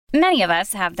Many of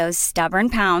us have those stubborn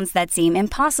pounds that seem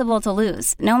impossible to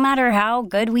lose, no matter how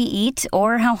good we eat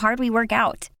or how hard we work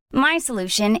out. My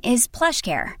solution is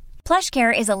PlushCare.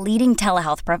 PlushCare is a leading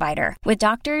telehealth provider with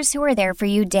doctors who are there for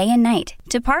you day and night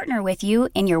to partner with you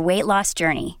in your weight loss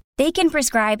journey. They can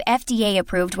prescribe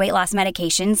FDA-approved weight loss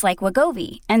medications like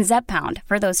Wegovy and Zepbound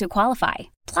for those who qualify.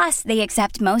 Plus, they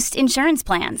accept most insurance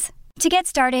plans. To get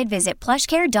started, visit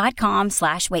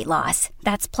plushcare.com/weightloss.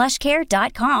 That's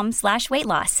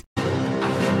plushcare.com/weightloss.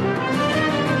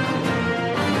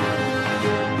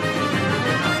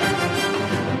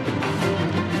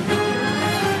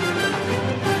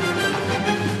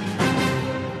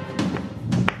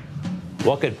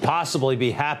 What could possibly be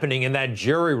happening in that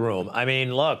jury room? I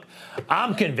mean, look,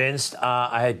 I'm convinced.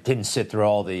 I didn't sit through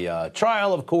all the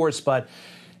trial, of course, but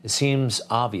it seems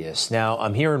obvious. Now,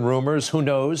 I'm hearing rumors, who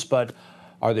knows, but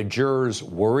are the jurors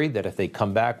worried that if they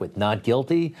come back with not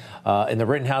guilty in the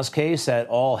Rittenhouse case, that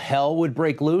all hell would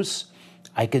break loose?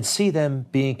 I could see them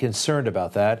being concerned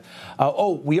about that.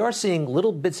 We are seeing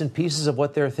little bits and pieces of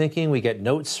what they're thinking. We get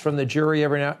notes from the jury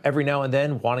every now and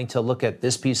then wanting to look at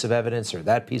this piece of evidence or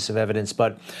that piece of evidence.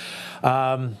 But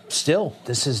still,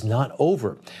 this is not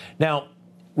over. Now,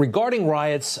 regarding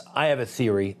riots, I have a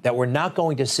theory that we're not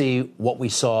going to see what we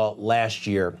saw last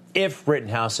year if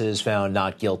Rittenhouse is found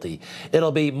not guilty.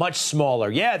 It'll be much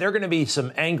smaller. Yeah, there are going to be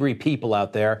some angry people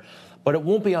out there, but it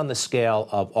won't be on the scale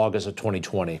of August of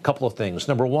 2020. A couple of things.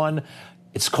 Number one,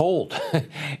 it's cold.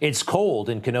 It's cold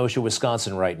in Kenosha,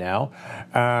 Wisconsin right now.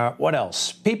 What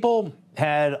else? People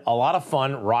had a lot of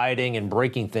fun rioting and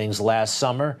breaking things last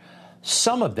summer.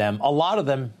 Some of them, a lot of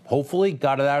them, hopefully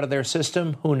got it out of their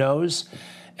system. Who knows?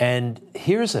 And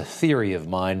here's a theory of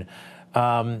mine.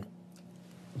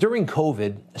 During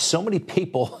COVID, so many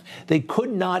people, they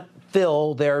could not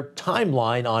fill their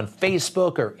timeline on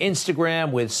Facebook or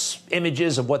Instagram with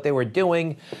images of what they were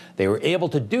doing. They were able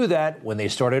to do that when they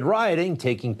started rioting,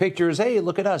 taking pictures. Hey,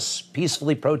 look at us,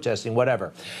 peacefully protesting,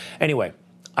 whatever. Anyway,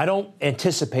 I don't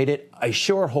anticipate it. I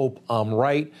sure hope I'm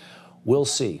right. We'll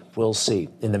see. We'll see.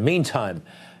 In the meantime,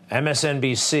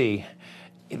 MSNBC,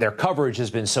 their coverage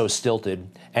has been so stilted,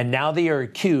 and now they are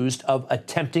accused of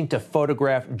attempting to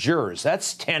photograph jurors.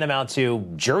 That's tantamount to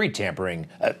jury tampering,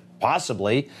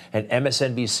 possibly, and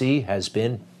MSNBC has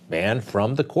been banned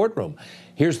from the courtroom.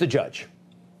 Here's the judge.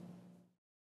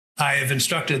 I have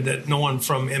instructed that no one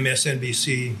from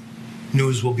MSNBC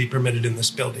News will be permitted in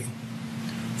this building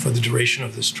for the duration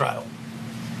of this trial.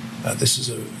 This is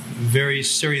a very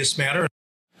serious matter.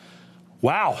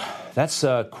 Wow, that's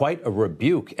quite a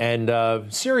rebuke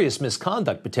and serious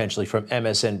misconduct potentially from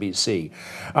MSNBC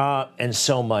and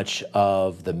so much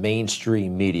of the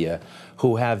mainstream media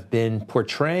who have been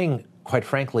portraying, quite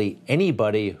frankly,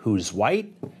 anybody who's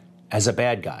white as a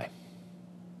bad guy.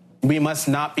 We must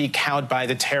not be cowed by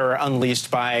the terror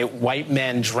unleashed by white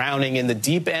men drowning in the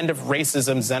deep end of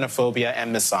racism, xenophobia,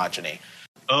 and misogyny.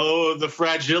 Oh, the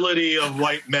fragility of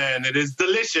white men. It is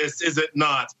delicious, is it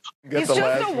not? He's just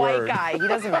a white guy. He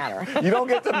doesn't matter. You don't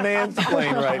get to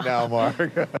mansplain right now,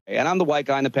 Mark. And I'm the white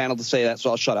guy in the panel to say that,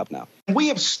 so I'll shut up now. We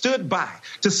have stood by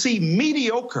to see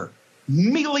mediocre,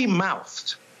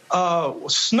 mealy-mouthed,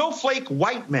 snowflake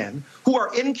white men who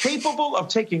are incapable of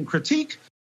taking critique.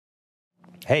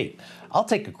 Hey, I'll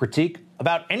take a critique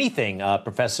about anything,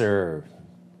 Professor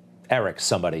Eric,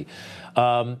 somebody.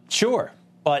 Sure.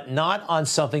 But not on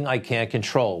something I can't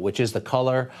control, which is the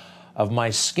color of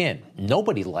my skin.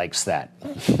 Nobody likes that,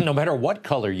 no matter what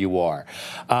color you are.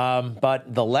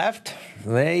 But the left,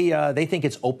 they think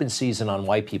it's open season on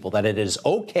white people, that it is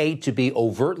okay to be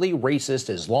overtly racist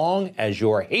as long as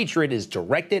your hatred is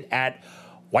directed at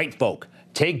white folk.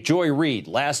 Take Joy Reid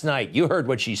last night. You heard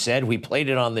what she said. We played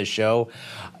it on this show.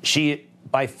 She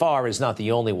by far is not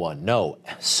the only one. No,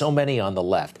 so many on the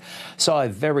left. Saw a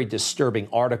very disturbing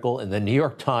article in the New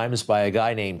York Times by a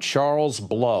guy named Charles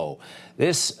Blow.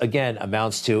 This, again,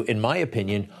 amounts to, in my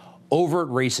opinion, overt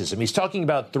racism. He's talking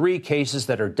about three cases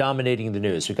that are dominating the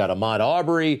news. We've got Ahmaud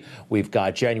Arbery, we've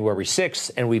got January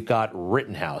 6th, and we've got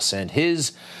Rittenhouse. And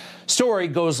his story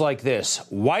goes like this.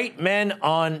 White men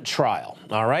on trial.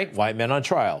 All right, white men on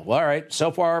trial. Well, all right,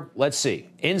 so far, let's see.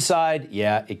 Inside,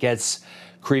 yeah, it gets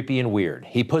creepy and weird.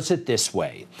 He puts it this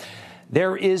way.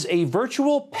 There is a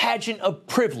virtual pageant of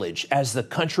privilege as the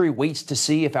country waits to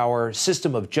see if our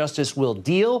system of justice will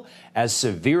deal as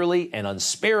severely and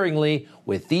unsparingly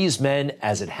with these men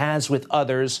as it has with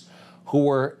others who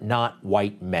were not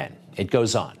white men. It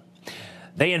goes on.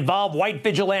 They involve white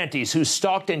vigilantes who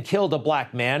stalked and killed a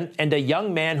black man and a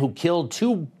young man who killed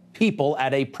two people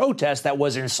at a protest that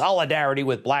was in solidarity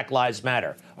with Black Lives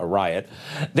Matter. a riot.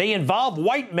 They involve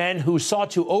white men who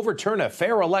sought to overturn a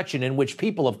fair election in which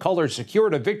people of color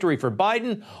secured a victory for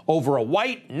Biden over a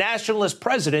white nationalist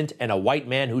president and a white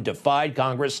man who defied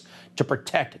Congress to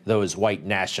protect those white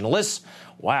nationalists.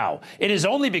 Wow. It is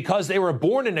only because they were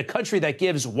born in a country that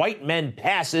gives white men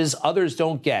passes others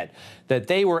don't get that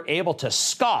they were able to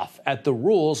scoff at the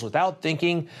rules without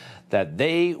thinking that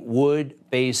they would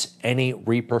face any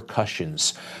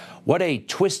repercussions. What a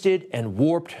twisted and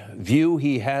warped view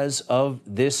he has of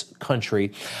this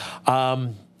country.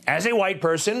 As a white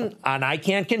person, and I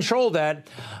can't control that,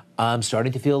 I'm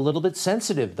starting to feel a little bit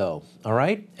sensitive, though, all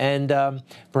right? And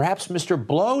perhaps Mr.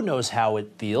 Blow knows how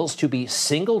it feels to be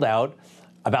singled out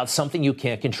about something you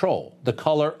can't control, the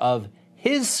color of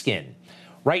his skin.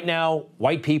 Right now,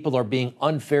 white people are being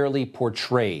unfairly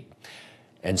portrayed.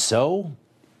 And so,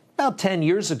 about 10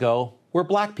 years ago, we're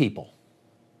black people.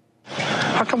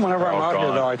 How come whenever I'm out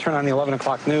here, though, I turn on the 11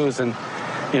 o'clock news and,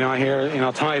 I hear,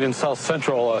 tonight in South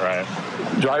Central,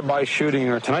 drive-by shooting,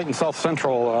 or tonight in South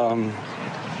Central,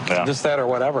 this, that, or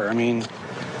whatever. I mean,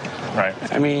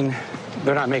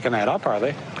 they're not making that up, are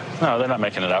they? No, they're not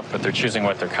making it up, but they're choosing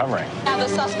what they're covering. Now, the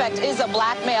suspect is a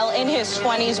black male in his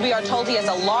 20s. We are told he has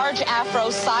a large afro,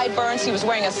 sideburns. He was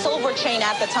wearing a silver chain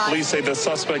at the time. Police say the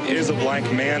suspect is a black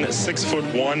man,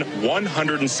 6'1",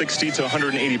 160 to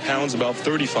 180 pounds, about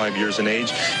 35 years in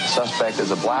age. The suspect is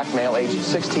a black male, aged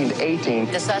 16 to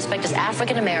 18. The suspect is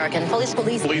African-American. Police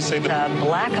say the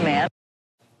black man.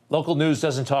 Local news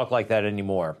doesn't talk like that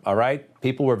anymore, all right?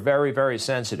 People were very, very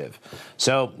sensitive.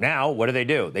 So now what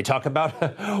do? They talk about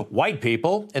white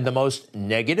people in the most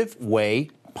negative way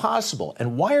possible.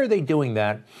 And why are they doing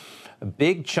that? A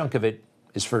big chunk of it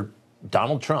is for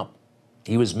Donald Trump.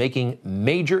 He was making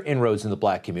major inroads in the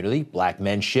black community. Black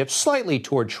men shift slightly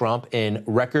toward Trump in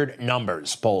record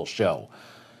numbers, polls show.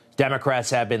 Democrats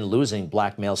have been losing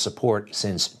black male support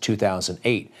since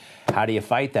 2008. How do you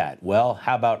fight that? Well,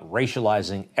 how about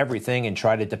racializing everything and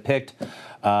try to depict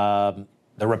the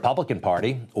Republican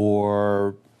Party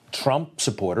or Trump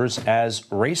supporters as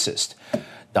racist?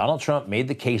 Donald Trump made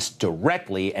the case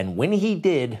directly, and when he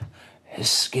did, it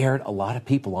scared a lot of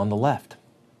people on the left.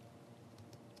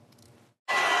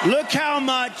 Look how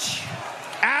much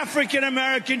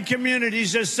African-American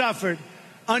communities have suffered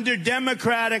under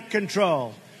Democratic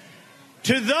control.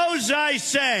 To those I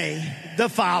say the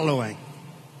following.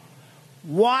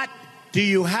 What do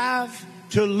you have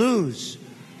to lose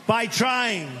by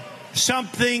trying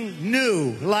something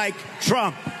new like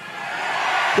Trump?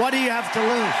 What do you have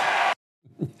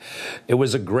to lose? It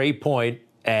was a great point,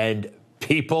 and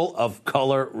people of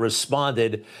color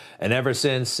responded. And ever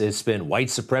since, it's been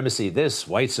white supremacy this,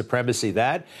 white supremacy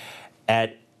that.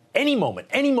 At any moment,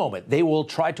 they will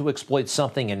try to exploit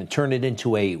something and turn it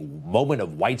into a moment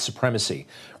of white supremacy.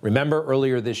 Remember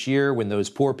earlier this year when those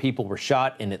poor people were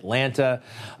shot in Atlanta,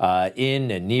 in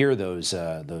and near those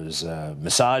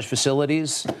massage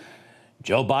facilities?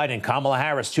 Joe Biden and Kamala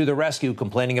Harris to the rescue,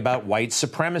 complaining about white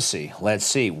supremacy. Let's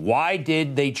see. Why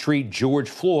did they treat George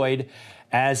Floyd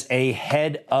as a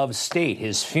head of state?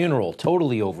 His funeral,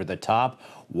 totally over the top.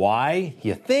 Why?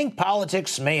 You think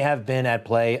politics may have been at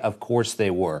play? Of course they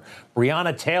were.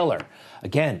 Breonna Taylor,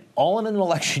 again, all in an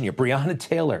election year. Breonna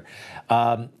Taylor,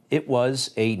 it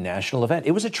was a national event.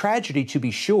 It was a tragedy, to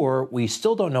be sure. We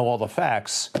still don't know all the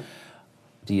facts.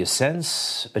 Do you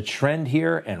sense a trend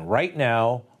here? And right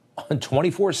now, on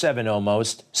 24/7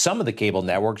 almost, some of the cable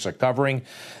networks are covering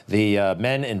the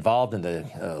men involved in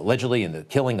allegedly in the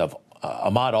killing of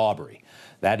Ahmaud Arbery.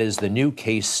 That is the new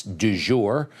case du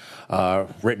jour.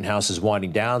 Rittenhouse is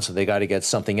winding down, so they got to get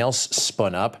something else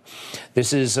spun up.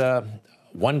 This is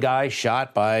one guy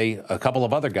shot by a couple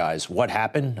of other guys. What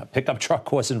happened? A pickup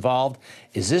truck was involved.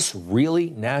 Is this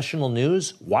really national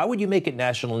news? Why would you make it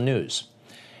national news?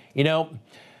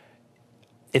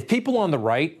 If people on the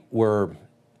right were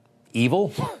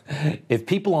evil, if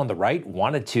people on the right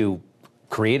wanted to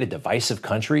create a divisive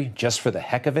country just for the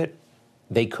heck of it,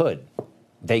 they could.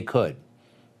 They could.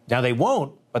 Now, they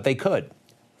won't, but they could.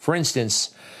 For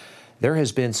instance, there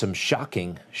has been some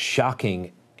shocking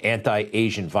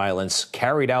anti-Asian violence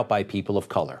carried out by people of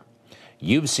color.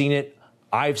 You've seen it.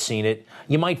 I've seen it.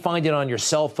 You might find it on your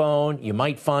cell phone. You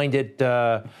might find it,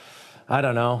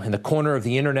 in the corner of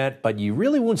the internet, but you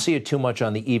really won't see it too much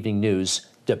on the evening news,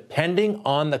 depending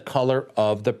on the color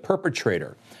of the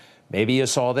perpetrator. Maybe you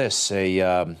saw this,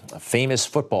 a famous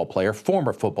football player,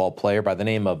 former football player by the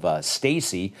name of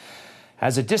Stacy,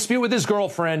 has a dispute with his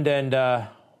girlfriend, and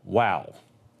wow.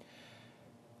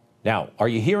 Now, are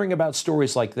you hearing about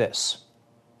stories like this?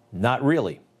 Not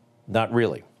really. Not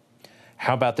really.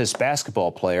 How about this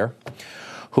basketball player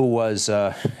who was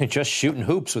just shooting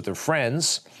hoops with her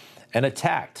friends and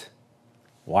attacked.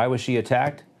 Why was she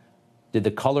attacked? Did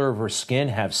the color of her skin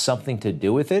have something to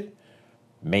do with it?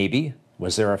 Maybe.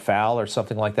 Was there a foul or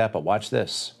something like that? But watch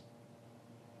this.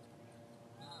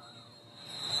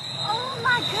 Oh,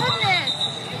 my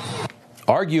goodness.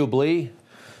 Arguably,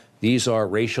 these are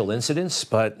racial incidents,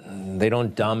 but they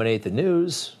don't dominate the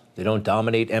news. They don't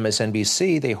dominate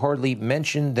MSNBC. They hardly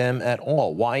mention them at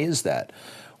all. Why is that?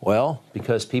 Well,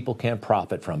 because people can't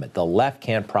profit from it. The left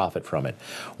can't profit from it.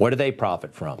 What do they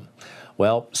profit from?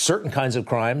 Well, certain kinds of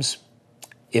crimes,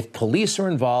 if police are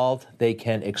involved, they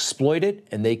can exploit it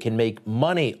and they can make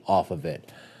money off of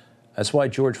it. That's why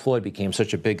George Floyd became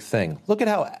such a big thing. Look at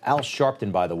how Al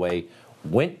Sharpton, by the way,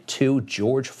 went to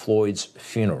George Floyd's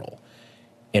funeral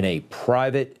in a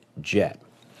private jet.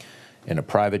 In a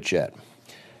private jet.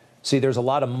 See, there's a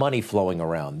lot of money flowing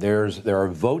around. There are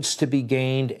votes to be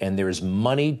gained, and there's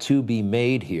money to be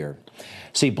made here.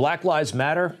 See, Black Lives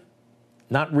Matter?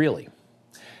 Not really.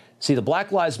 See, the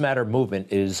Black Lives Matter movement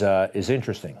is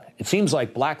interesting. It seems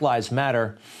like Black Lives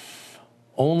Matter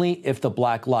only if the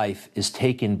black life is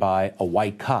taken by a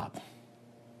white cop.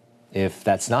 If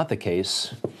that's not the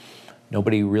case,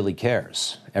 nobody really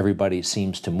cares. Everybody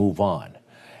seems to move on.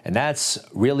 And that's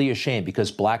really a shame because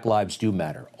black lives do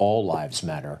matter. All lives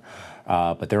matter.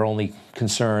 But they're only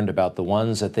concerned about the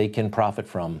ones that they can profit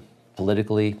from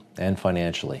politically and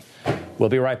financially. We'll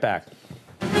be right back.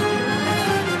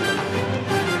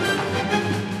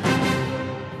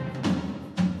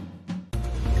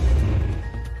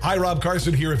 Hi, Rob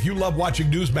Carson here. If you love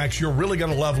watching Newsmax, you're really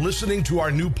going to love listening to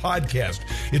our new podcast.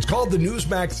 It's called the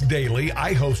Newsmax Daily.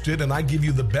 I host it, and I give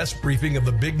you the best briefing of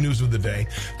the big news of the day,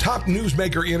 top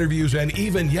newsmaker interviews, and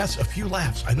even, yes, a few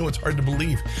laughs. I know it's hard to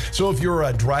believe. So if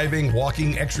you're driving,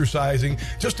 walking, exercising,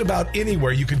 just about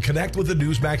anywhere, you can connect with the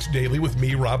Newsmax Daily with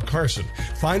me, Rob Carson.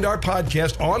 Find our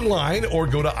podcast online or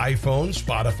go to iPhone,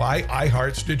 Spotify,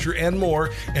 iHeart, Stitcher, and more,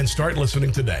 and start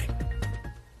listening today.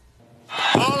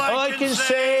 All I can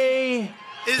say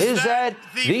is that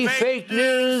the fake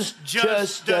news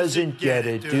just doesn't get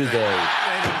it, do they?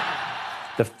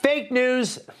 The fake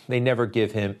news, they never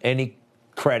give him any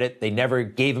credit. They never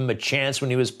gave him a chance when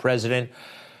he was president.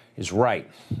 Is right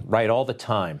all the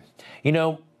time. You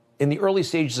know, in the early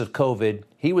stages of COVID,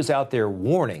 he was out there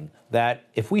warning that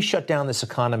if we shut down this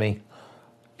economy,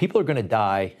 people are going to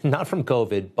die, not from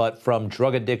COVID, but from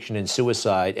drug addiction and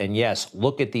suicide. And yes,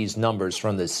 look at these numbers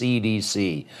from the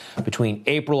CDC. Between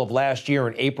April of last year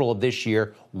and April of this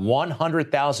year,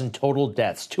 100,000 total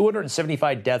deaths,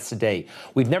 275 deaths a day.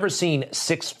 We've never seen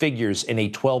six figures in a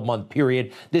 12-month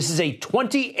period. This is a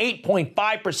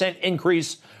 28.5%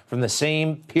 increase from the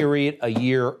same period a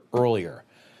year earlier.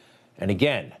 And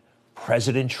again,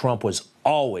 President Trump was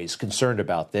always concerned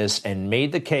about this and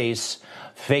made the case.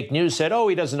 Fake news said, oh,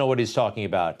 he doesn't know what he's talking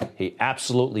about. He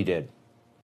absolutely did.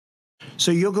 So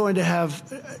you're going to have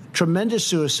tremendous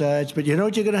suicides, but you know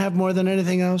what you're going to have more than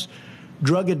anything else?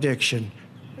 Drug addiction.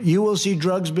 You will see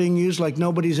drugs being used like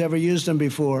nobody's ever used them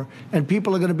before, and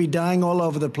people are going to be dying all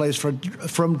over the place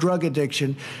from drug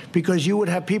addiction because you would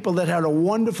have people that had a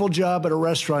wonderful job at a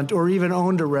restaurant or even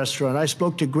owned a restaurant. I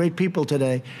spoke to great people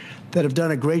today that have done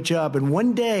a great job, and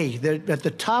one day they're at the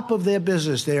top of their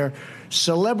business. They're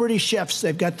celebrity chefs.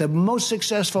 They've got the most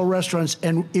successful restaurants,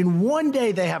 and in one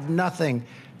day they have nothing.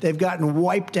 They've gotten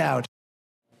wiped out.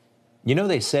 You know,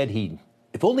 they said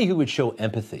if only he would show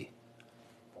empathy.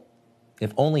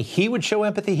 If only he would show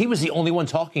empathy. He was the only one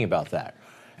talking about that.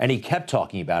 And he kept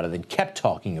talking about it and kept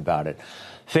talking about it.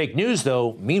 Fake news,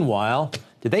 though, meanwhile,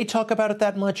 did they talk about it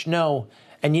that much? No.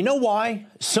 And you know why?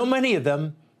 So many of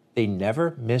them, they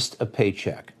never missed a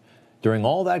paycheck. During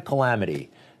all that calamity,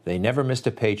 they never missed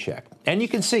a paycheck. And you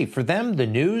can see, for them, the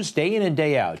news, day in and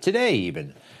day out, today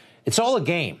even, it's all a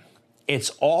game.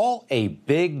 It's all a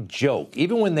big joke.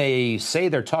 Even when they say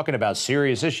they're talking about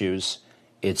serious issues,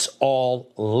 it's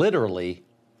all literally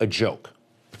a joke.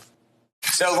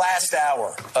 So last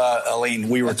hour, Aline,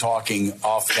 we were talking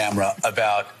off camera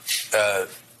about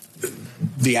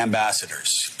the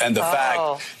ambassadors and the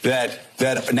fact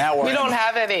that now we don't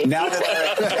have any. Now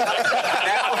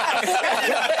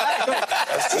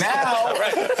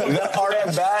our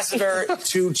ambassador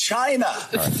to China,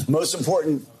 most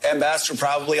important ambassador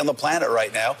probably on the planet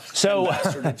right now. So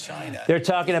ambassador to China. They're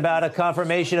talking about a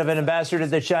confirmation of an ambassador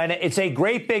to China. It's a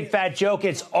great big fat joke.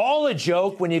 It's all a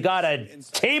joke when you got a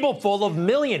table full of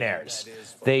millionaires.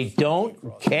 They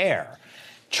don't care.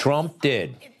 Trump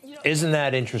did. Isn't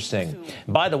that interesting?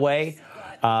 By the way,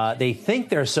 they think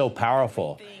they're so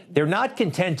powerful. They're not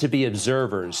content to be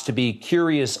observers, to be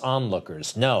curious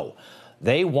onlookers. No,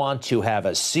 They want to have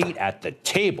a seat at the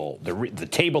table, the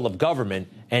table of government,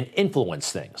 and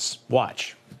influence things.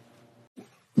 Watch.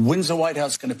 When's the White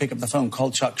House going to pick up the phone,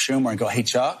 call Chuck Schumer and go, hey,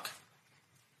 Chuck,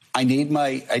 I need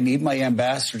my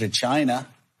ambassador to China,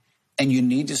 and you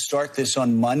need to start this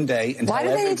on Monday. And why do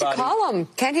they need to call him?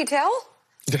 Can't he tell?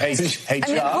 Hey, Chuck. I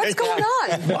mean, what's going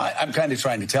on? Well, I'm kind of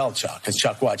trying to tell Chuck, because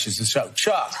Chuck watches the show.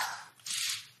 Chuck,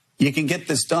 you can get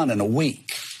this done in a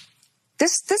week.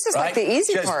 This is right? Like the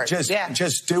easy part.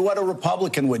 Just do what a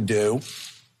Republican would do.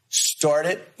 Start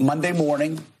it Monday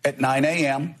morning at 9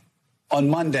 a.m. on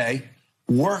Monday.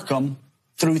 Work them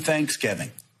through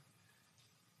Thanksgiving.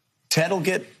 Ted'll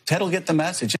get the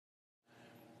message.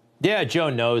 Yeah, Joe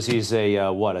knows he's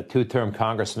a two-term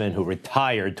congressman who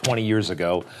retired 20 years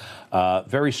ago.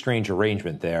 Very strange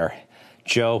arrangement there.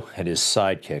 Joe and his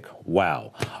sidekick.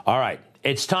 Wow. All right.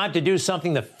 It's time to do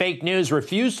something the fake news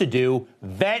refused to do.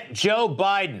 Vet Joe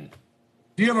Biden.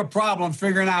 If you have a problem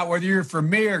figuring out whether you're for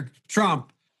me or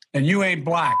Trump, then you ain't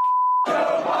black.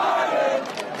 Joe Biden.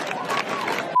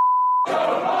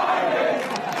 Joe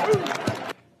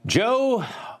Biden. Joe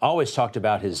always talked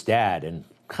about his dad and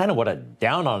kind of what a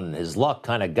down on his luck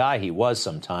kind of guy he was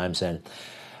sometimes. And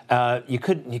you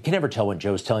can never tell when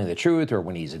Joe's telling the truth or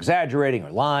when he's exaggerating or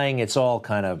lying. It's all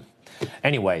kind of...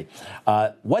 Anyway,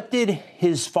 what did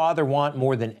his father want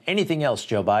more than anything else,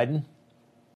 Joe Biden?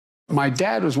 My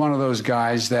dad was one of those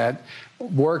guys that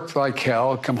worked like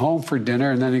hell, come home for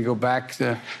dinner, and then he'd go back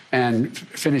and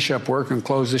finish up work and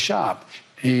close the shop.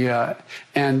 He and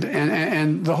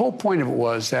the whole point of it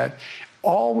was that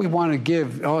all we want to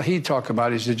give, all he'd talk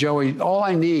about is to Joey, all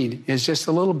I need is just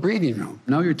a little breathing room.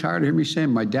 No, you're tired of hearing me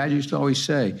saying, my dad used to always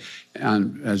say,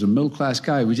 as a middle-class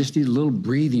guy, we just need a little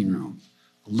breathing room.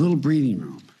 A little breathing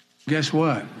room. Guess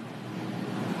what?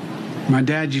 My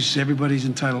dad used to say everybody's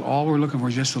entitled. All we're looking for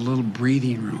is just a little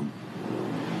breathing room.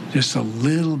 Just a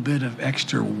little bit of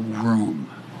extra room.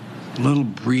 A little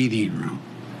breathing room.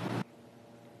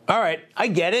 All right, I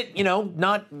get it. You know,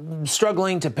 not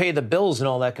struggling to pay the bills and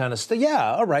all that kind of stuff.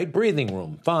 Yeah, all right, breathing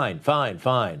room. Fine.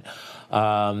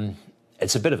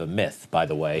 It's a bit of a myth, by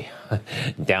the way.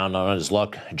 Down on his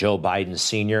luck, Joe Biden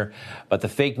Sr. But the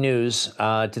fake news,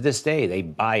 to this day, they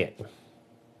buy it.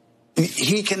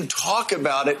 He can talk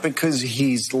about it because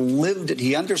he's lived it.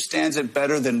 He understands it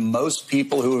better than most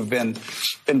people who have been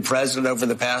president over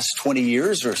the past 20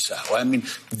 years or so. I mean,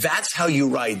 that's how you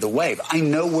ride the wave. I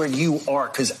know where you are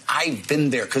because I've been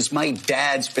there, because my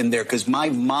dad's been there, because my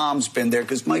mom's been there,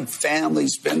 because my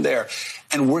family's been there.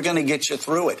 And we're going to get you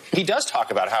through it. He does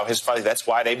talk about how his father, that's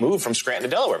why they moved from Scranton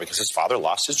to Delaware, because his father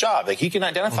lost his job. Like, he can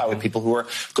identify with people who are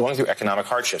going through economic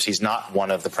hardships. He's not one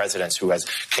of the presidents who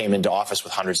came into office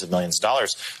with hundreds of millions of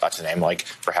dollars, to name like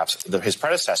perhaps his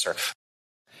predecessor.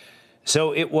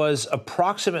 So it was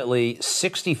approximately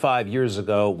 65 years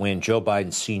ago when Joe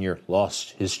Biden Sr.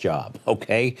 lost his job,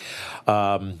 okay?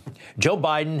 Joe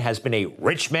Biden has been a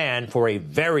rich man for a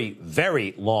very,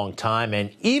 very long time, and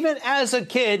even as a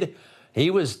kid, he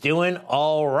was doing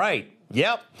all right.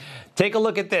 Yep. Take a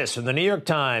look at this from the New York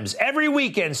Times. Every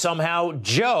weekend, somehow,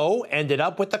 Joe ended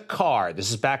up with a car. This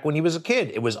is back when he was a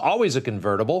kid. It was always a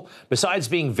convertible. Besides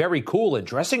being very cool and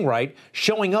dressing right,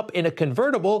 showing up in a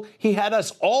convertible, he had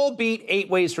us all beat 8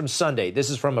 ways from Sunday. This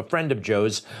is from a friend of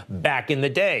Joe's back in the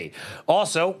day.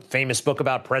 Also, famous book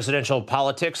about presidential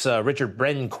politics, Richard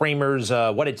Brennan Kramer's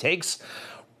What It Takes.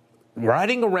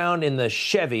 Riding around in the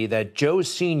Chevy that Joe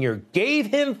Sr. gave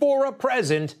him for a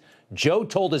present, Joe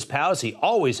told his pals he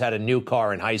always had a new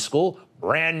car in high school,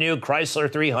 brand new Chrysler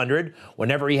 300.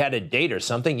 Whenever he had a date or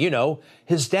something, you know,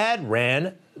 his dad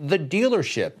ran the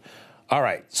dealership. All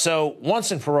right, so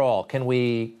once and for all, can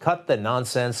we cut the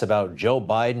nonsense about Joe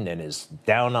Biden and his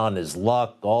down on his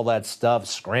luck, all that stuff,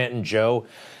 Scranton Joe?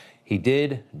 He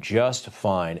did just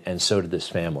fine, and so did his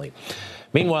family.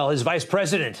 Meanwhile, his vice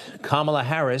president, Kamala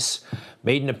Harris,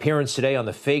 made an appearance today on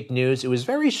the fake news. It was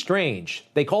very strange.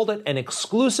 They called it an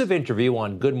exclusive interview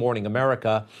on Good Morning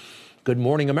America. Good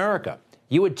Morning America.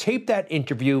 You would tape that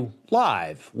interview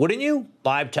live, wouldn't you?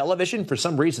 Live television. For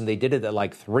some reason, they did it at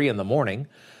like 3 in the morning.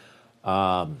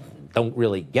 Don't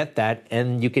really get that.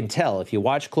 And you can tell, if you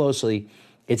watch closely,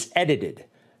 it's edited,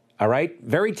 all right,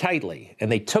 very tightly. And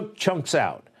they took chunks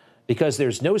out, because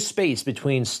there's no space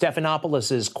between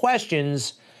Stephanopoulos'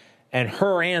 questions and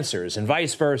her answers, and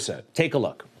vice versa. Take a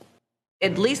look.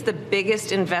 At least the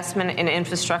biggest investment in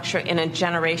infrastructure in a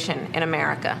generation in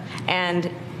America.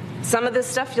 And some of this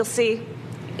stuff you'll see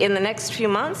in the next few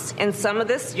months, and some of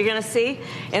this you're going to see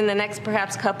in the next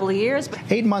perhaps couple of years.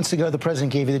 8 months ago, the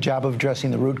president gave you the job of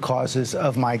addressing the root causes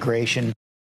of migration.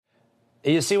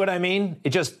 You see what I mean?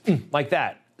 It just like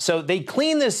that. So they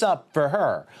clean this up for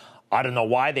her. I don't know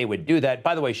why they would do that.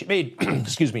 By the way, she made,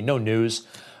 no news.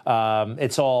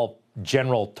 It's all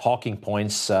general talking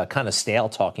points, kind of stale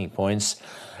talking points.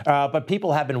 But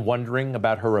people have been wondering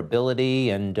about her ability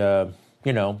and,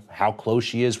 how close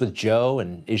she is with Joe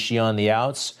and is she on the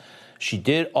outs. She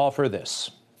did offer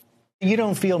this. You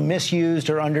don't feel misused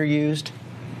or underused?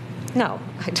 No,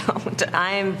 I don't.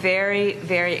 I am very,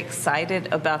 very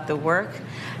excited about the work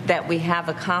that we have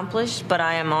accomplished, but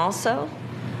I am also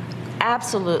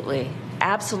absolutely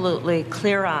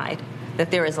clear-eyed that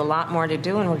there is a lot more to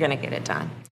do, and we're going to get it done.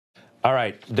 All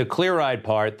right, the clear-eyed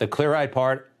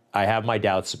part, I have my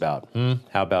doubts about.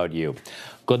 How about you?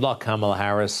 Good luck, Kamala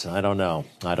Harris. I don't know.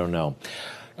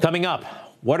 Coming up,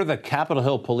 what are the Capitol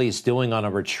Hill police doing on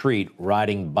a retreat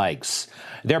riding bikes?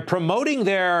 They're promoting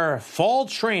their fall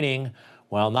training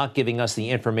while not giving us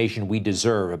the information we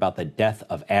deserve about the death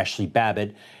of Ashley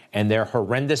Babbitt and their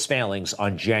horrendous failings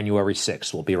on January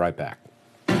 6th. We'll be right back.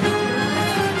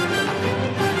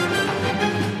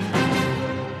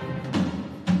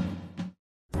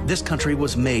 This country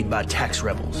was made by tax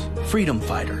rebels, freedom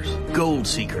fighters, gold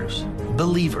seekers,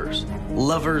 believers,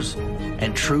 lovers,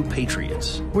 and true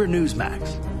patriots. We're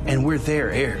Newsmax, and we're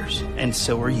their heirs, and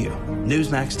so are you.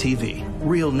 Newsmax TV,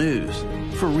 real news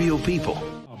for real people.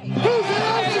 Whose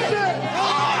house is it?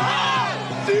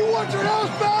 Do you want your house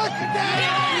back?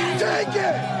 Take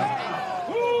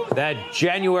it! That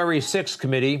January 6th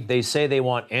committee, they say they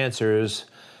want answers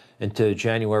into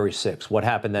January 6th. What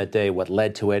happened that day? What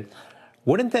led to it?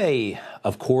 Wouldn't they,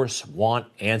 of course, want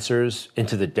answers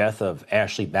into the death of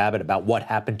Ashley Babbitt about what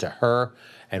happened to her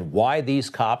and why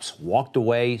these cops walked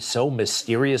away so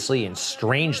mysteriously and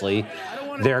strangely?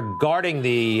 They're guarding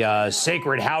the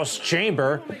Sacred House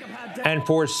chamber, and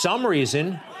for some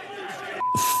reason,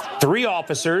 3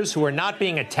 officers who are not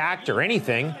being attacked or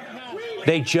anything,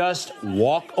 they just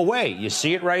walk away. You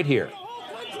see it right here.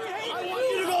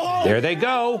 There they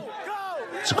go.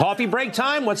 It's a coffee break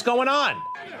time. What's going on?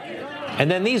 And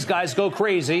then these guys go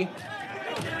crazy.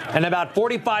 And about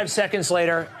 45 seconds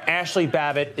later, Ashley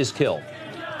Babbitt is killed.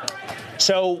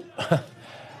 So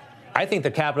I think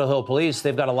the Capitol Hill police,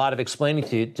 they've got a lot of explaining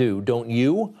to do, don't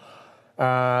you?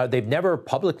 They've never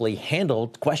publicly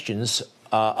handled questions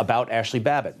about Ashley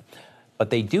Babbitt. But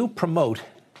they do promote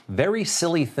very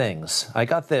silly things. I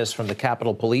got this from the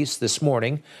Capitol Police this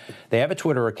morning. They have a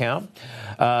Twitter account.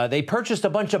 They purchased a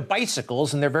bunch of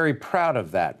bicycles, and they're very proud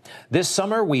of that. This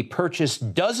summer, we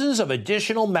purchased dozens of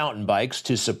additional mountain bikes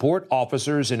to support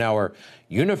officers in our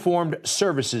Uniformed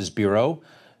Services Bureau,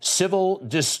 Civil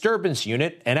Disturbance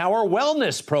Unit, and our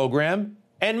wellness program,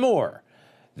 and more.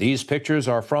 These pictures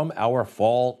are from our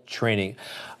fall training.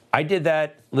 I did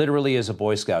that literally as a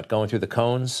Boy Scout, going through the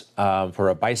cones for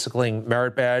a bicycling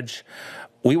merit badge.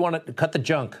 We want to cut the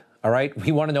junk, all right?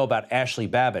 We want to know about Ashley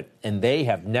Babbitt, and they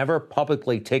have never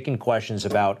publicly taken questions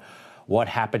about what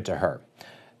happened to her.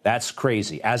 That's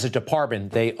crazy. As a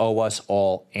department, they owe us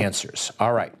all answers.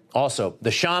 All right. Also,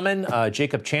 the shaman,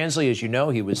 Jacob Chansley, as you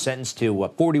know, he was sentenced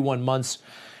to 41 months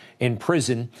in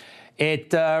prison.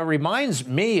 It reminds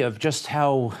me of just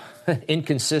how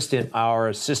inconsistent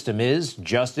our system is,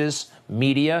 justice,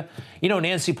 media. You know,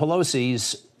 Nancy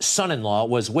Pelosi's son-in-law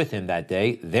was with him that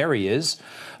day. There he is.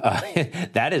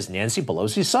 That is Nancy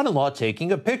Pelosi's son-in-law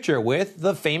taking a picture with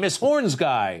the famous horns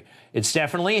guy. It's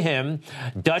definitely him.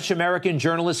 Dutch-American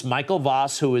journalist Michael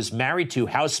Voss, who is married to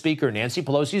House Speaker Nancy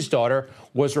Pelosi's daughter,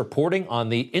 was reporting on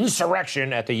the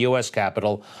insurrection at the U.S.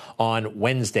 Capitol on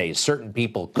Wednesday. Certain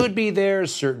people could be there.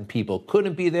 Certain people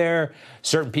couldn't be there.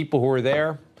 Certain people who were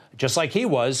there, just like he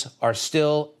was, are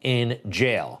still in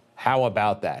jail. How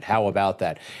about that? How about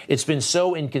that? It's been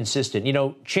so inconsistent. You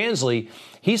know, Chansley,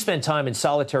 he spent time in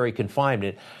solitary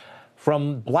confinement.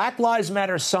 From Black Lives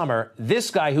Matter summer,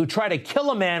 this guy who tried to kill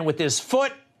a man with his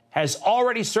foot has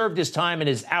already served his time and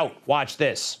is out. Watch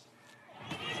this.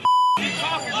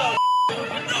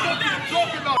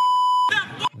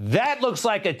 That looks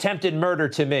like attempted murder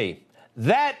to me.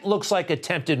 That looks like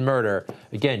attempted murder.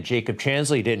 Again, Jacob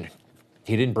Chansley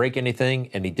he didn't break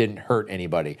anything and he didn't hurt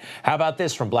anybody. How about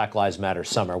this from Black Lives Matter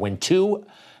summer? When 2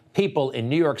 people in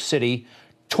New York City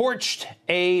torched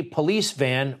a police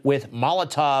van with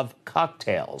Molotov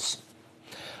cocktails.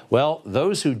 Well,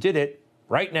 those who did it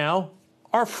right now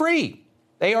are free.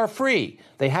 They are free.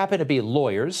 They happen to be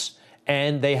lawyers,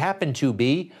 and they happen to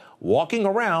be walking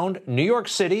around New York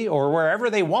City or wherever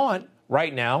they want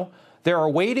right now. They're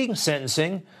awaiting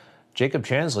sentencing. Jacob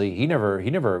Chansley, he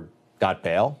never got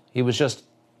bail. He was just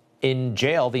in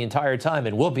jail the entire time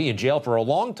and will be in jail for a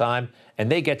long time,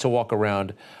 and they get to walk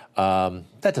around.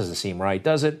 That doesn't seem right,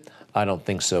 does it? I don't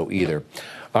think so either.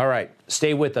 All right,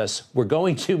 stay with us. We're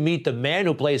going to meet the man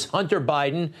who plays Hunter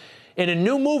Biden in a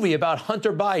new movie about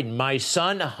Hunter Biden, My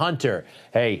Son Hunter.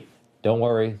 Hey, don't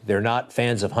worry, they're not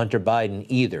fans of Hunter Biden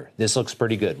either. This looks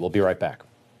pretty good. We'll be right back.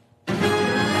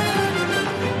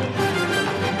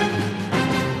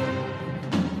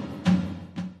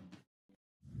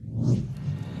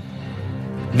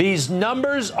 These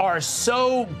numbers are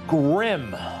so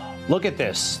grim. Look at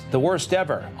this, the worst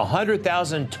ever.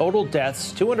 100,000 total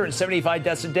deaths, 275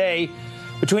 deaths a day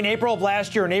between April of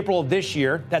last year and April of this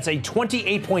year. That's a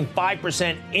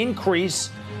 28.5% increase.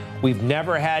 We've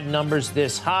never had numbers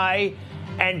this high.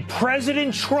 And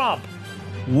President Trump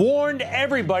warned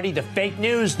everybody the fake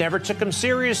news never took him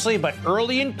seriously. But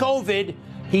early in COVID,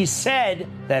 he said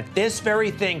that this very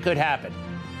thing could happen.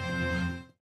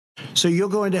 So you're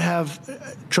going to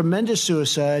have tremendous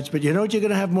suicides, but you know what you're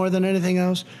going to have more than anything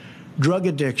else? Drug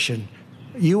addiction.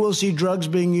 You will see drugs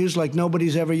being used like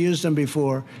nobody's ever used them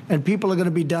before, and people are going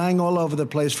to be dying all over the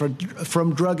place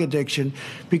from drug addiction,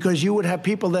 because you would have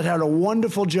people that had a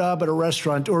wonderful job at a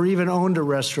restaurant or even owned a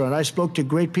restaurant. I spoke to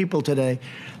great people today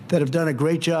that have done a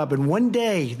great job, and one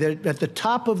day they're at the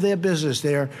top of their business.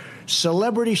 They're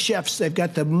celebrity chefs. They've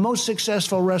got the most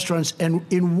successful restaurants, and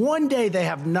in one day they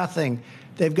have nothing.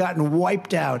 They've gotten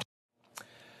wiped out.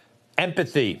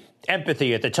 Empathy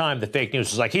at the time, the fake news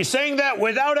was like, he's saying that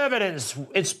without evidence.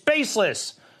 It's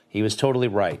baseless. He was totally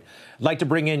right. I'd like to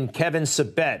bring in Kevin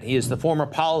Sabet. He is the former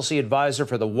policy advisor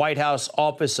for the White House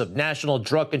Office of National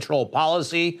Drug Control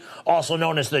Policy, also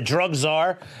known as the Drug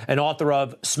Czar, and author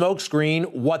of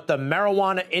Smokescreen, What the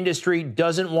Marijuana Industry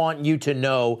Doesn't Want You to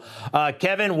Know.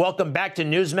 Kevin, welcome back to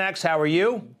Newsmax. How are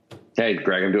you? Hey,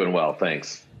 Greg, I'm doing well.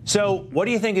 Thanks. So what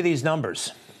do you think of these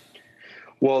numbers?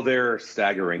 Well, they're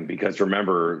staggering because,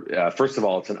 remember, first of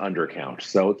all, it's an undercount.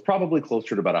 So it's probably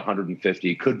closer to about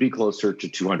 150, could be closer to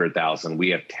 200,000. We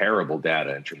have terrible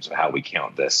data in terms of how we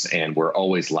count this, and we're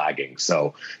always lagging.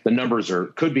 So the numbers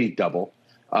could be double.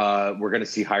 We're going to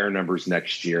see higher numbers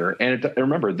next year. And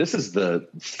remember, this is the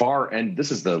far end.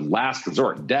 This is the last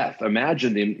resort, death.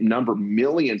 Imagine the number,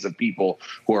 millions of people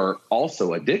who are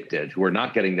also addicted, who are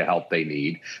not getting the help they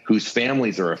need, whose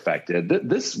families are affected.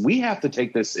 We have to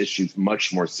take this issue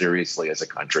much more seriously as a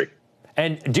country.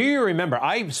 And do you remember,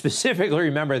 I specifically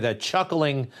remember the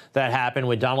chuckling that happened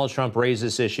when Donald Trump raised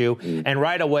this issue. And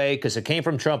right away, because it came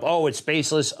from Trump, oh, it's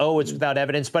baseless, oh, it's without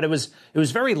evidence. But it was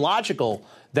very logical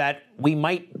that we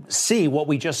might see what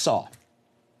we just saw.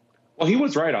 Well, he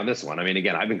was right on this one. I mean,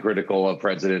 again, I've been critical of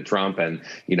President Trump, and,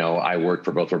 I work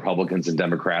for both Republicans and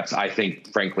Democrats. I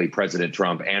think, frankly, President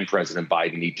Trump and President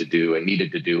Biden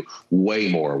needed to do way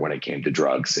more when it came to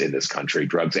drugs in this country,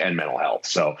 drugs and mental health.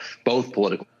 So both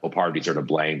political parties are to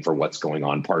blame for what's going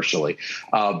on partially.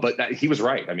 But he was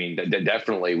right. I mean,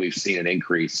 definitely we've seen an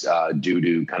increase due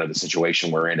to kind of the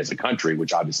situation we're in as a country,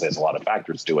 which obviously has a lot of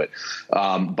factors to it.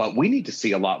 But we need to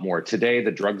see a lot more. Today,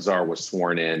 the drug czar was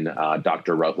sworn in,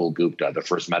 Dr. Rahul Gupta, the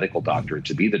first medical doctor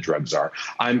to be the drug czar.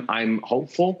 I'm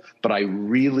hopeful, but I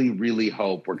really, really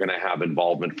hope we're going to have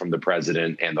involvement from the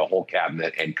president and the whole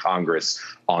cabinet and Congress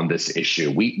on this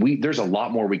issue. There's a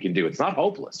lot more we can do. It's not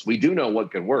hopeless. We do know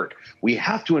what can work. We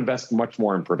have to invest much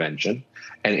more in prevention.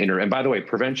 And by the way,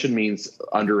 prevention means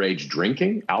underage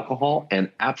drinking, alcohol,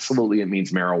 and absolutely it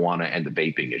means marijuana and the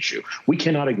vaping issue. We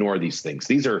cannot ignore these things.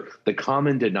 These are the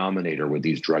common denominator with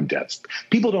these drug deaths.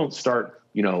 People don't start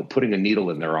putting a needle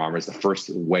in their arm as the first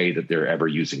way that they're ever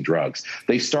using drugs.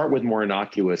 They start with more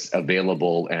innocuous,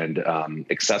 available, and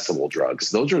accessible drugs.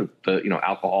 Those are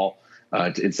alcohol,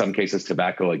 in some cases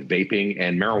tobacco, like vaping,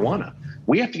 and marijuana.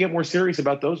 We have to get more serious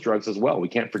about those drugs as well. We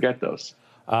can't forget those.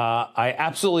 I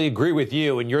absolutely agree with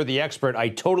you, and you're the expert. I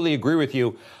totally agree with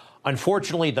you.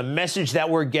 Unfortunately, the message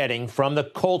that we're getting from the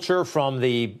culture, from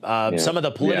the some of the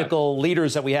political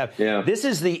leaders that we have, this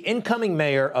is the incoming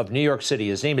mayor of New York City.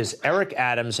 His name is Eric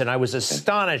Adams, and I was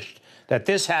astonished that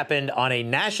this happened on a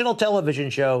national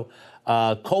television show,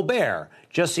 Colbert,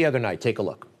 just the other night. Take a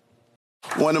look.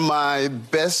 One of my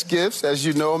best gifts, as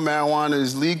you know, marijuana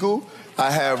is legal.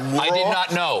 I have raw. I did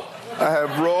not know. I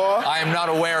have raw. I am not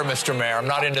aware, Mr. Mayor. I'm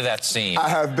not into that scene. I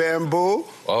have bamboo.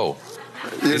 Oh,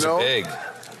 these are big.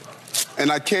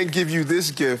 And I can't give you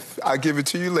this gift. I'll give it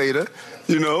to you later,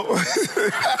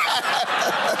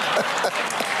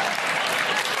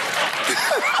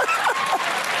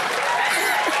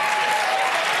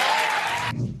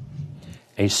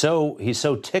 He's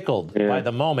so tickled by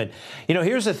the moment.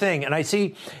 Here's the thing, and I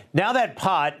see now that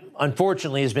pot,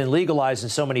 unfortunately, has been legalized in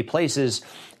so many places,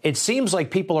 it seems like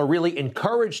people are really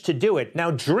encouraged to do it. Now,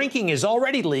 drinking is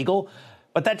already legal,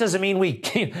 But that doesn't mean we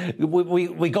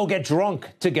go get drunk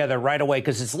together right away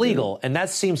because it's legal. And that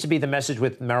seems to be the message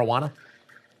with marijuana.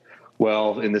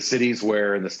 Well, in the states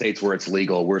where it's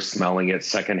legal, we're smelling it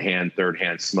secondhand,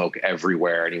 thirdhand smoke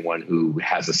everywhere. Anyone who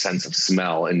has a sense of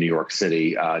smell in New York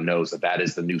City knows that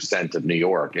is the new scent of New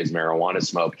York is marijuana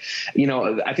smoke. You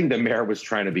know, I think the mayor was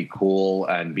trying to be cool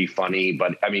and be funny.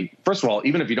 But I mean, first of all,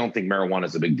 even if you don't think marijuana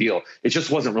is a big deal, it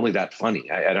just wasn't really that funny.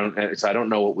 I don't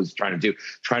know what was trying to do,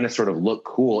 trying to sort of look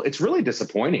cool. It's really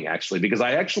disappointing, actually, because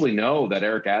I actually know that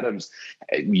Eric Adams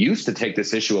used to take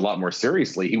this issue a lot more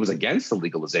seriously. He was against the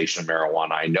legalization of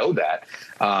marijuana. I know that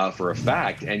for a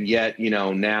fact. And yet, you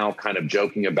know, now kind of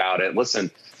joking about it. Listen,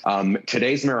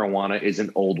 today's marijuana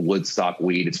isn't old Woodstock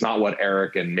weed. It's not what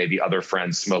Eric and maybe other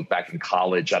friends smoked back in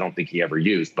college. I don't think he ever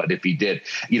used, but if he did,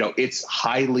 you know, it's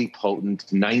highly potent,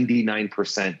 99%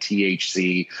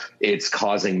 THC. It's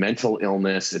causing mental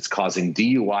illness. It's causing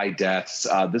DUI deaths.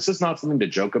 This is not something to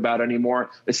joke about anymore,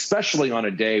 especially on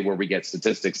a day where we get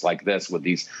statistics like this with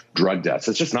these drug deaths.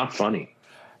 It's just not funny.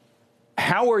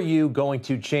 How are you going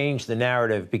to change the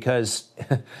narrative? Because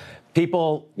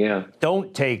people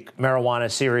don't take marijuana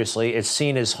seriously. It's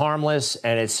seen as harmless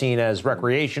and it's seen as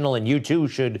recreational, and you too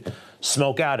should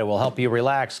smoke out. It will help you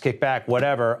relax, kick back,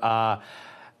 whatever. How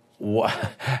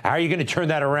are you going to turn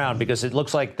that around? Because it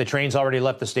looks like the train's already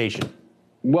left the station.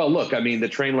 Well, look, I mean, the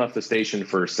train left the station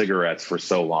for cigarettes for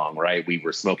so long, right? We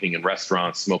were smoking in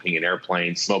restaurants, smoking in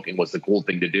airplanes. Smoking was the cool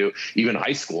thing to do. Even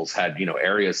high schools had, you know,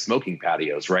 areas, smoking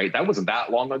patios, right? That wasn't that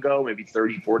long ago, maybe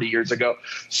 30, 40 years ago.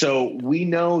 So we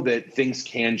know that things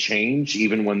can change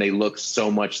even when they look so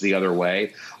much the other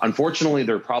way. Unfortunately,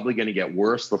 they're probably going to get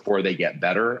worse before they get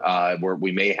better, where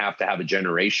we may have to have a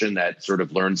generation that sort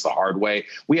of learns the hard way.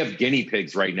 We have guinea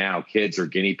pigs right now. Kids are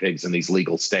guinea pigs in these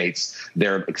legal states.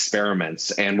 They're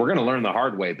experiments. And we're going to learn the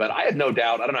hard way. But I have no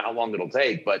doubt, I don't know how long it'll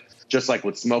take, but just like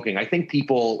with smoking, I think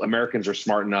Americans are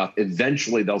smart enough.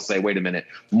 Eventually they'll say, wait a minute,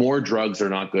 more drugs are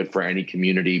not good for any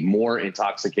community. More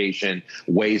intoxication,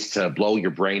 ways to blow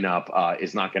your brain up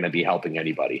is not going to be helping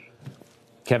anybody.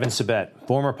 Kevin Sabet,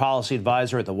 former policy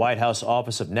advisor at the White House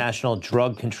Office of National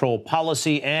Drug Control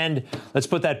Policy. And let's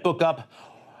put that book up.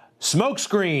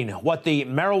 Smokescreen, what the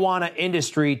marijuana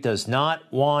industry does not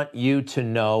want you to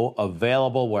know,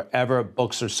 available wherever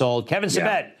books are sold. Kevin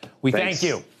Sabet, we thank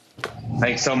you.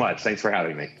 Thanks so much. Thanks for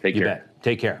having me. Take care. Bet.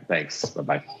 Take care. Thanks.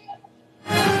 Bye-bye.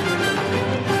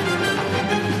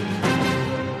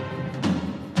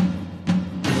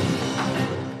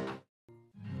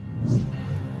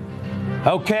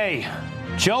 Okay,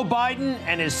 Joe Biden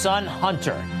and his son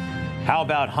Hunter. How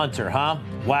about Hunter, huh?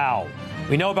 Wow.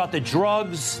 We know about the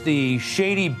drugs, the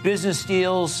shady business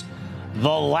deals, the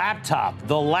laptop.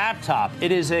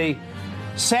 It is a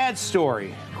sad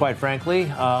story, quite frankly,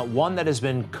 one that has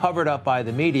been covered up by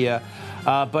the media.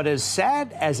 But as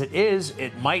sad as it is,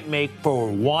 it might make for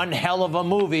one hell of a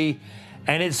movie.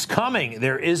 And it's coming.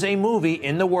 There is a movie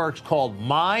in the works called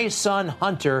My Son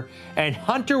Hunter, and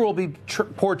Hunter will be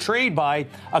portrayed by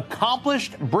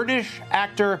accomplished British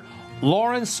actor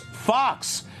Laurence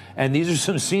Fox. And these are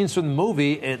some scenes from the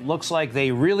movie. It looks like they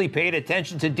really paid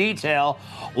attention to detail.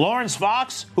 Laurence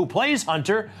Fox, who plays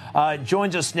Hunter,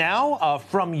 joins us now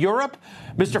from Europe.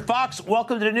 Mr. Fox,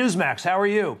 welcome to the Newsmax. How are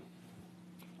you?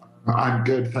 I'm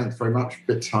good, thanks very much.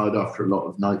 A bit tired after a lot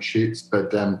of night shoots,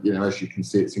 but you know, as you can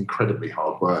see, it's incredibly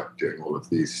hard work doing all of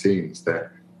these scenes.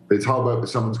 It's hard work, but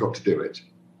someone's got to do it.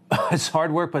 It's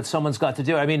hard work, but someone's got to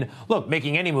do it. I mean, look,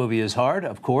 making any movie is hard,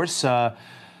 of course.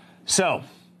 So,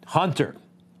 Hunter,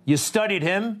 you studied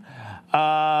him.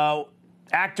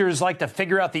 Actors like to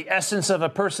figure out the essence of a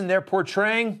person they're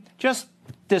portraying. Just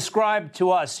describe to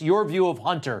us your view of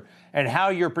Hunter and how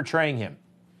you're portraying him.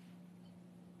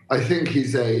 I think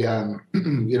he's a,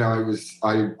 you know,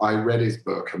 I read his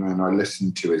book and then I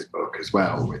listened to his book as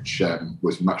well, which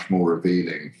was much more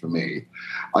revealing for me.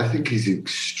 I think he's an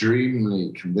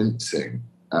extremely convincing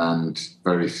and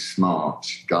very smart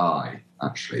guy,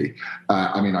 actually.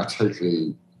 I mean, I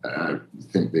totally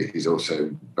think that he's also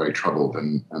very troubled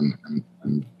and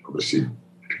obviously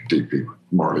deeply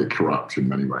morally corrupt in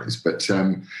many ways. But,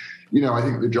 you know, I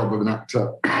think the job of an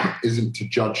actor isn't to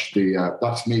judge the...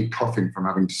 that's me coughing from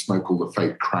having to smoke all the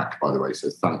fake crack, by the way, so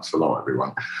thanks a lot,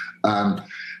 everyone.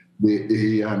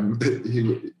 The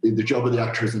job of the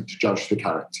actor isn't to judge the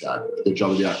character. The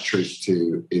job of the actor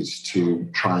is to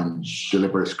try and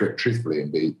deliver a script truthfully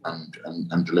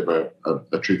and deliver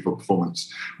a truthful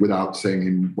performance without saying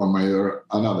in one way or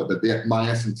another. But my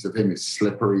essence of him is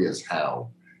slippery as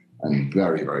hell and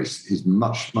very, very... He's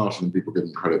much smarter than people give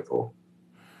him credit for.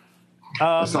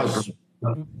 Aside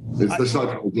from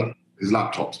his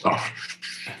laptop stuff.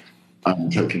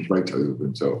 taking photos of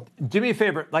himself. Do me a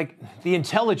favor, like the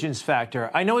intelligence factor.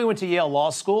 I know he went to Yale Law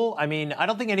School. I mean, I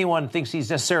don't think anyone thinks he's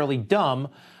necessarily dumb,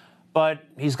 but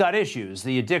he's got issues,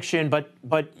 the addiction.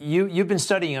 But you've been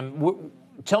studying him.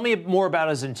 Tell me more about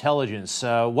his intelligence.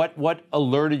 What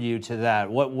alerted you to that?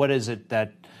 What is it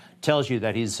that tells you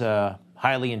that he's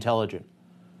highly intelligent?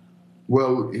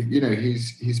 Well,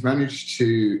 he's managed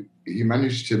to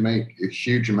make a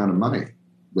huge amount of money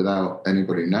without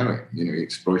anybody knowing. He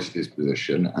exploited his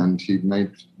position, and he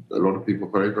made a lot of people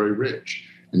very, very rich.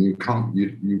 And you can't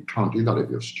do that if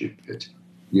you're stupid.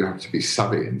 You have to be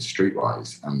savvy and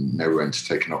streetwise and know when to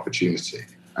take an opportunity.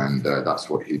 And that's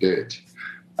what he did.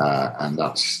 And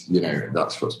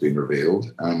that's what's been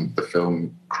revealed. And the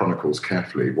film chronicles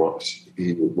carefully what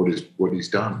he's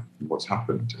done, and what's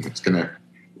happened. And it's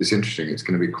interesting. It's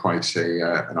going to be quite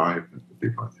an eye-opener for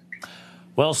people, I think.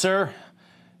 Well, sir,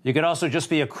 you could also just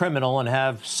be a criminal and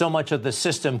have so much of the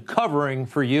system covering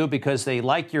for you because they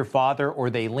like your father or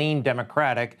they lean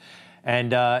Democratic.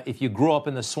 And if you grew up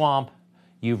in the swamp,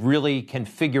 you really can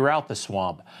figure out the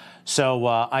swamp. So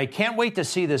I can't wait to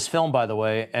see this film, by the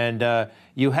way. And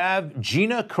you have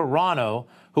Gina Carano,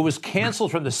 who was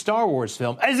canceled from the Star Wars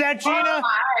film. Is that Gina?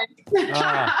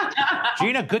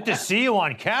 Gina, good to see you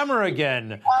on camera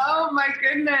again. Oh, my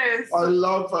goodness. I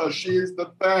love her. She is the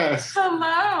best.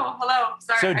 Hello.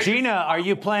 Sorry. So, Gina, are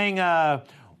you playing...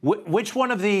 which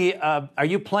one of the... are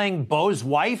you playing Bo's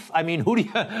wife? I mean, who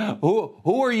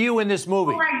are you in this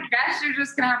movie? Well, I guess you're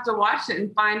just going to have to watch it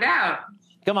and find out.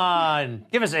 Come on.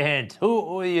 Give us a hint.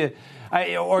 Who are you...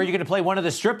 or are you going to play one of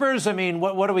the strippers? I mean,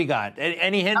 what do we got?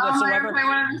 Any hint whatsoever? I'm going to play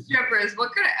one of the strippers.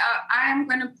 I'm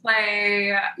going to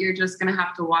play... You're just going to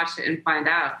have to watch it and find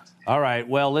out. All right.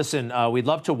 Well, listen, we'd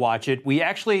love to watch it. We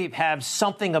actually have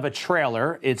something of a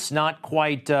trailer. It's not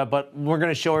quite, but we're going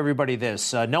to show everybody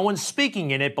this. No one's speaking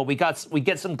in it, but we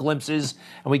get some glimpses,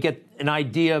 and we get an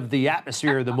idea of the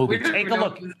atmosphere of the movie. Take a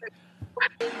look.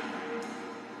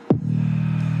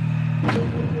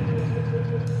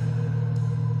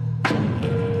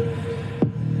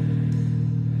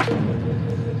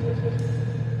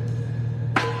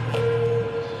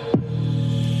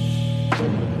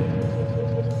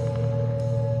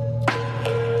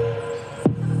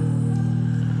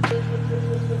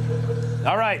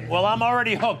 All right. Well, I'm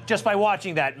already hooked just by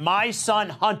watching that.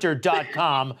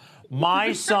 MySonHunter.com.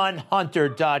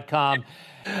 MySonHunter.com.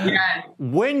 Yeah.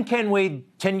 When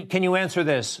can you answer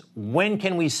this? When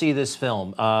can we see this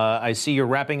film? I see you're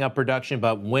wrapping up production,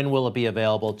 but when will it be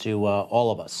available to all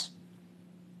of us?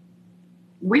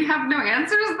 We have no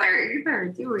answers there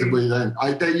either, do we? We don't.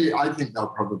 I think they'll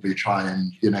probably try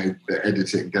and,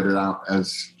 edit it, get it out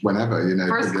as whenever,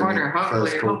 First quarter,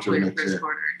 hopefully first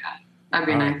quarter, yeah. That'd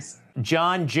be nice.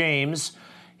 John James,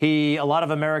 a lot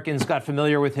of Americans got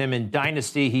familiar with him in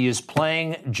Dynasty. He is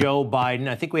playing Joe Biden.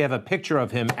 I think we have a picture of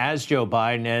him as Joe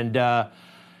Biden, and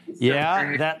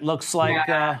that looks like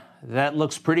that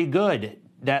looks pretty good.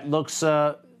 That looks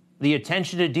the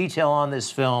attention to detail on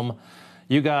this film.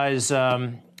 You guys,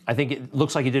 I think it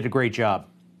looks like you did a great job.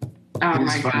 Oh,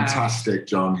 he's fantastic,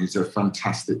 John. He's a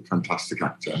fantastic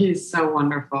actor. He's so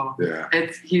wonderful. Yeah,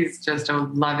 he's just a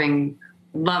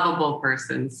lovable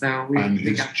person. So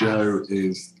his Joe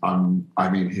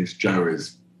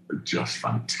is just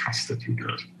fantastically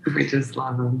good. We just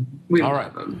love him.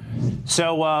 Love him.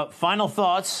 So, final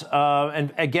thoughts.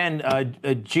 And again,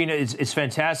 Gina, it's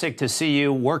fantastic to see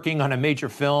you working on a major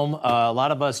film. A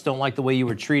lot of us don't like the way you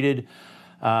were treated.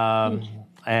 So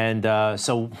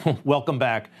welcome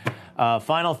back.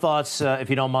 Final thoughts, if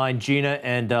you don't mind, Gina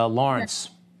and Lawrence.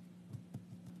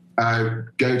 Go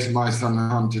to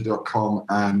mysonhunter.com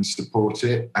and support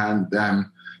it, and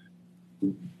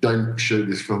don't show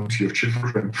this film to your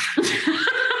children.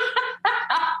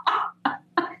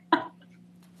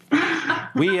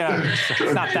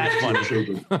 It's not that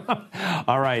funny.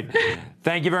 All right.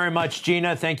 Thank you very much,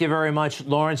 Gina. Thank you very much,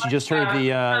 Lawrence. You just heard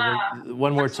the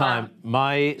one more time,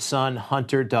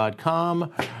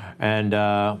 mysonhunter.com. And,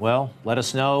 let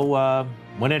us know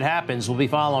when it happens. We'll be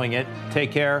following it.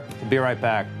 Take care. We'll be right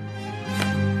back.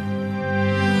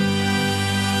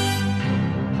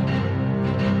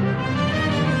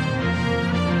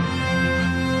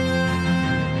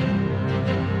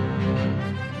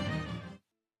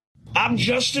 I'm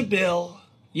just a bill.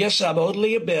 Yes, I'm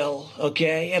only a bill,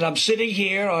 okay? And I'm sitting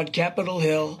here on Capitol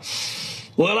Hill.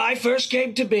 Well, I first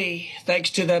came to be thanks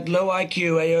to that low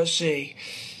IQ AOC.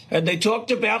 And they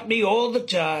talked about me all the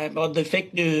time on the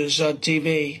fake news on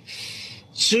TV.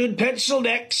 Soon pencil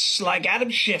necks like Adam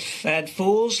Schiff and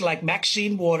fools like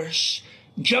Maxine Waters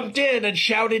jumped in and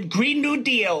shouted Green New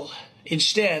Deal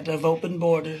instead of open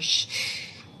borders.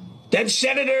 Then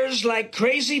senators like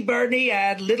Crazy Bernie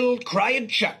and Little Crying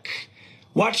Chuck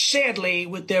watched sadly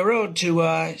with their own 2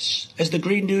 eyes as the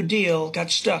Green New Deal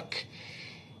got stuck.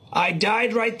 I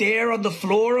died right there on the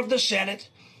floor of the Senate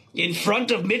in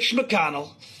front of Mitch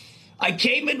McConnell. I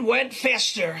came and went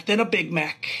faster than a Big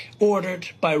Mac ordered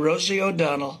by Rosie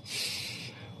O'Donnell.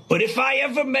 But if I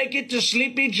ever make it to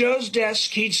Sleepy Joe's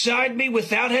desk, he'd sign me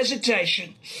without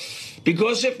hesitation.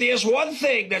 Because if there's one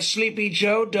thing that Sleepy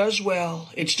Joe does well,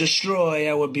 it's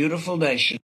destroy our beautiful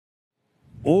nation.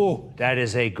 Ooh, that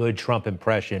is a good Trump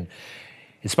impression.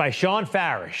 It's by Sean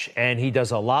Farish, and he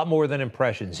does a lot more than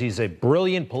impressions. He's a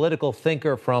brilliant political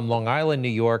thinker from Long Island, New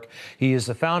York. He is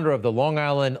the founder of the Long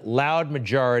Island Loud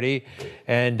Majority.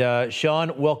 And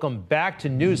Sean, welcome back to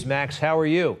Newsmax. How are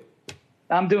you?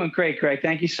 I'm doing great, Greg.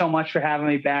 Thank you so much for having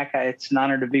me back. It's an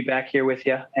honor to be back here with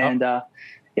you. And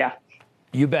yeah.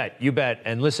 You bet. You bet.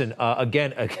 And listen,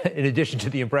 again, in addition to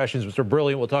the impressions, which are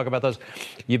brilliant, we'll talk about those.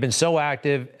 You've been so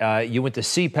active. You went to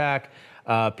CPAC.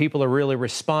 People are really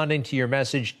responding to your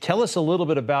message. Tell us a little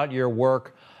bit about your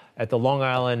work at the Long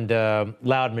Island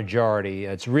Loud Majority.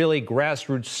 It's really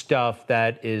grassroots stuff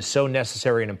that is so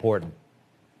necessary and important.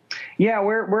 Yeah,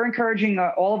 we're encouraging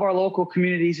all of our local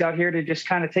communities out here to just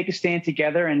kind of take a stand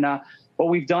together. And what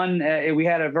we've done, we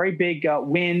had a very big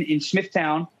win in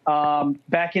Smithtown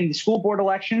back in the school board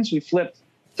elections. We flipped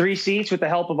 3 seats with the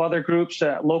help of other groups,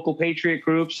 local patriot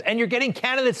groups. And you're getting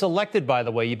candidates elected, by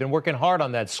the way. You've been working hard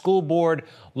on that school board,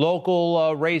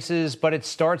 local races, but it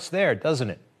starts there, doesn't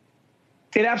it?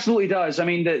 It absolutely does. I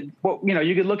mean,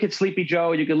 you could look at Sleepy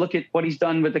Joe, you could look at what he's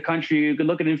done with the country, you could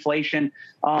look at inflation,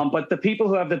 but the people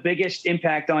who have the biggest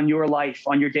impact on your life,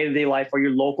 on your day-to-day life, are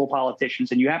your local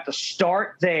politicians. And you have to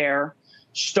start there,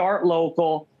 start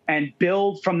local, and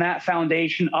build from that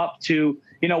foundation up to,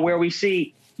 where we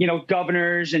see,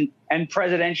 governors and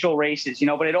presidential races,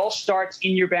 but it all starts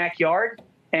in your backyard.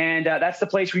 And that's the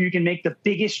place where you can make the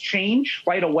biggest change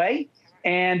right away.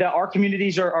 And our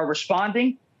communities are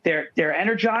responding. They're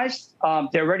energized.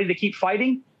 They're ready to keep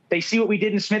fighting. They see what we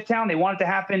did in Smithtown. They want it to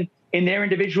happen in their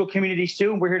individual communities,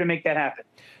 too. And we're here to make that happen.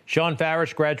 Sean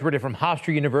Farish graduated from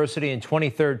Hofstra University in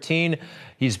 2013.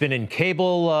 He's been in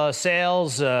cable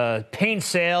sales, paint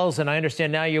sales, and I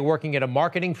understand now you're working at a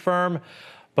marketing firm.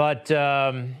 But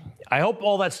I hope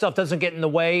all that stuff doesn't get in the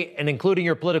way, and including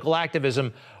your political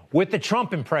activism, with the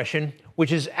Trump impression,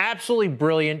 which is absolutely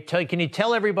brilliant. Can you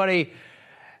tell everybody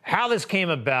how this came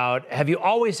about? Have you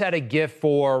always had a gift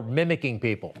for mimicking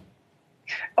people?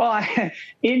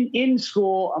 In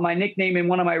school, my nickname in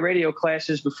one of my radio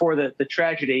classes before the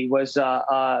tragedy was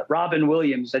Robin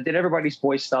Williams. I did everybody's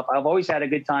voice stuff. I've always had a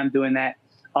good time doing that.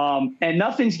 And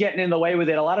nothing's getting in the way with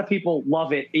it. A lot of people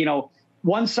love it,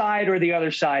 one side or the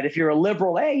other side. If you're a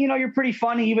liberal, hey, you're pretty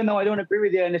funny, even though I don't agree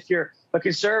with you. And if you're a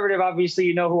conservative, obviously,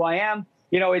 you know who I am.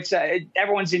 It's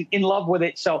everyone's in love with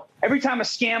it. So every time a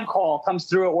scam call comes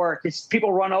through at work, it's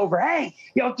people run over. Hey,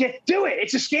 do it.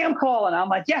 It's a scam call. And I'm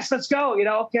like, yes, let's go.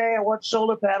 Okay, I want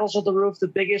solar panels on the roof, the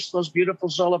biggest, most beautiful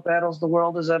solar panels the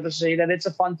world has ever seen. And it's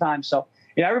a fun time. So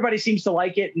everybody seems to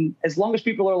like it. And as long as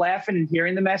people are laughing and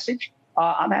hearing the message,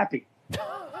 I'm happy.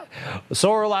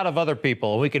 So are a lot of other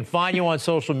people. We can find you on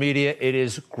social media. It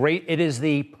is great. It is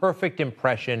the perfect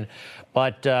impression.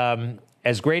 But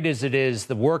as great as it is,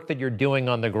 the work that you're doing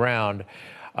on the ground,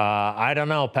 I don't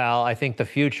know, pal. I think the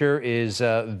future is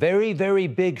very, very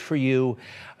big for you.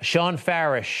 Sean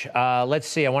Farish, let's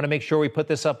see. I want to make sure we put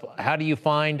this up. How do you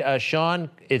find Sean?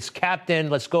 It's Captain.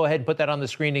 Let's go ahead and put that on the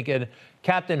screen again.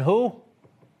 Captain who?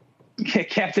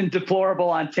 Captain Deplorable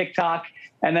on TikTok.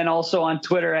 And then also on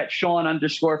Twitter at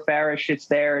Sean_Farish. It's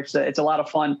there. It's a lot of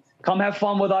fun. Come have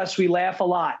fun with us. We laugh a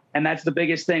lot. And that's the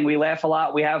biggest thing. We laugh a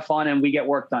lot. We have fun and we get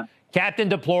work done. Captain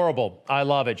Deplorable. I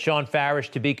love it. Sean Farish,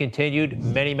 to be continued.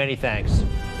 Many, many thanks.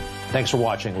 Thanks for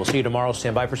watching. We'll see you tomorrow.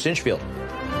 Stand by for Cinchfield.